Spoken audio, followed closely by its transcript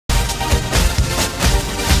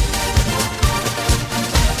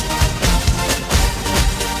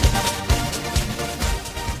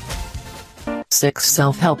6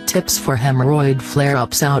 Self-help tips for hemorrhoid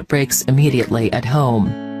flare-ups outbreaks immediately at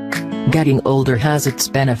home. Getting older has its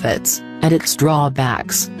benefits, and its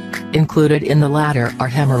drawbacks. Included in the latter are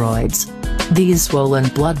hemorrhoids. These swollen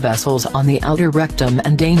blood vessels on the outer rectum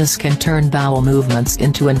and anus can turn bowel movements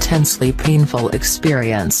into intensely painful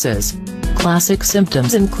experiences. Classic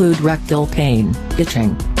symptoms include rectal pain,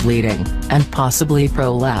 itching, bleeding, and possibly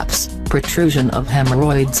prolapse, protrusion of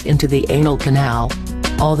hemorrhoids into the anal canal.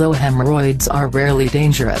 Although hemorrhoids are rarely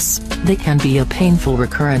dangerous, they can be a painful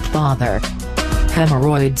recurrent bother.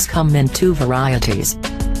 Hemorrhoids come in two varieties.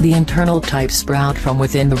 The internal type sprout from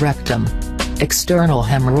within the rectum. External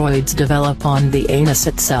hemorrhoids develop on the anus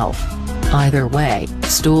itself. Either way,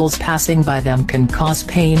 stools passing by them can cause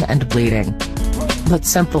pain and bleeding. But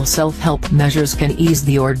simple self-help measures can ease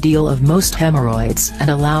the ordeal of most hemorrhoids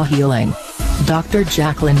and allow healing. Dr.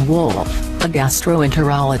 Jacqueline Wolf, a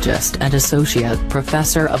gastroenterologist and associate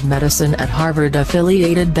professor of medicine at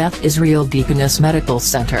Harvard-affiliated Beth Israel Deaconess Medical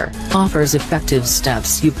Center, offers effective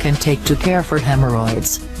steps you can take to care for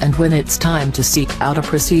hemorrhoids, and when it's time to seek out a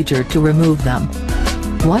procedure to remove them.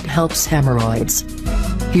 What helps hemorrhoids?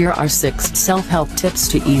 Here are 6 self-help tips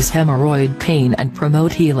to ease hemorrhoid pain and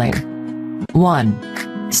promote healing.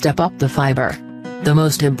 1. Step up the fiber. The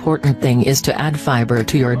most important thing is to add fiber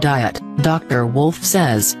to your diet, Dr. Wolf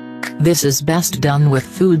says. This is best done with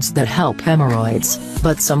foods that help hemorrhoids,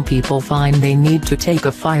 but some people find they need to take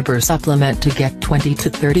a fiber supplement to get 20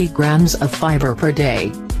 to 30 grams of fiber per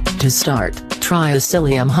day. To start, try a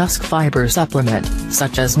psyllium husk fiber supplement,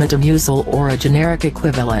 such as Metamucil or a generic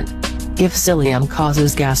equivalent. If psyllium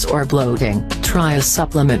causes gas or bloating, try a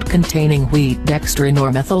supplement containing wheat dextrin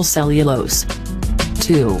or methylcellulose.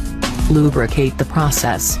 2. Lubricate the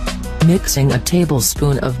process. Mixing a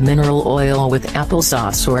tablespoon of mineral oil with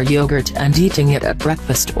applesauce or yogurt and eating it at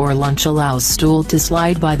breakfast or lunch allows stool to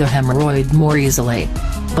slide by the hemorrhoid more easily.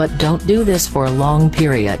 But don't do this for a long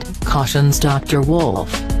period, cautions Dr.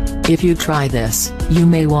 Wolf. If you try this, you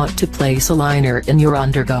may want to place a liner in your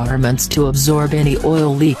undergarments to absorb any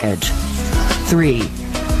oil leakage. 3.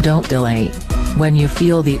 Don't delay. When you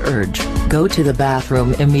feel the urge, go to the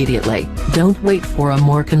bathroom immediately, don't wait for a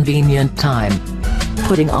more convenient time.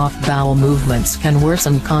 Putting off bowel movements can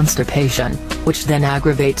worsen constipation, which then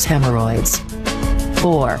aggravates hemorrhoids.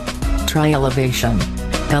 4. Try elevation.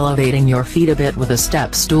 Elevating your feet a bit with a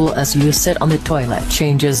step stool as you sit on the toilet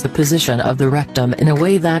changes the position of the rectum in a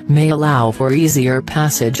way that may allow for easier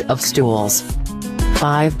passage of stools.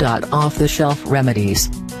 5. Off-the-shelf remedies.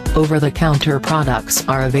 Over-the-counter products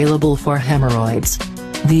are available for hemorrhoids.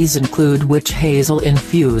 These include witch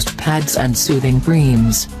hazel-infused pads and soothing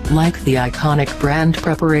creams, like the iconic brand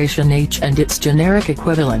Preparation H and its generic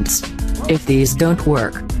equivalents. If these don't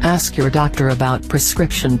work, ask your doctor about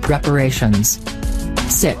prescription preparations.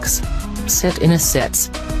 6. Sit in a sitz.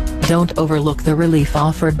 Don't overlook the relief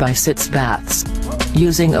offered by sitz baths.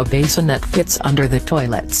 Using a basin that fits under the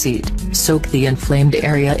toilet seat, soak the inflamed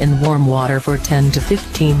area in warm water for 10 to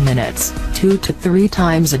 15 minutes, 2 to 3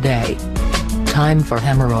 times a day. Time for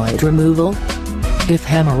hemorrhoid removal? If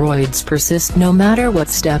hemorrhoids persist no matter what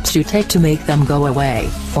steps you take to make them go away,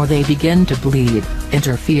 or they begin to bleed,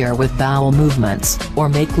 interfere with bowel movements, or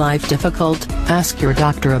make life difficult, ask your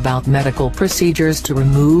doctor about medical procedures to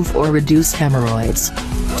remove or reduce hemorrhoids.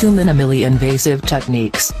 2 minimally invasive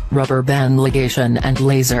techniques, rubber band ligation and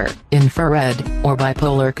laser, infrared, or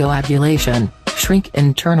bipolar coagulation, shrink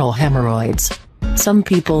internal hemorrhoids. Some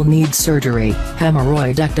people need surgery,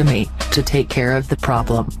 hemorrhoidectomy, to take care of the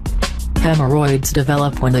problem. Hemorrhoids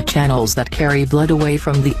develop when the channels that carry blood away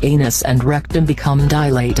from the anus and rectum become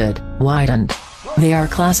dilated, widened. They are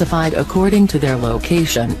classified according to their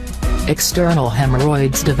location. External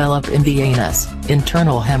hemorrhoids develop in the anus,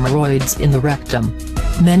 internal hemorrhoids in the rectum.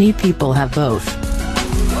 Many people have both,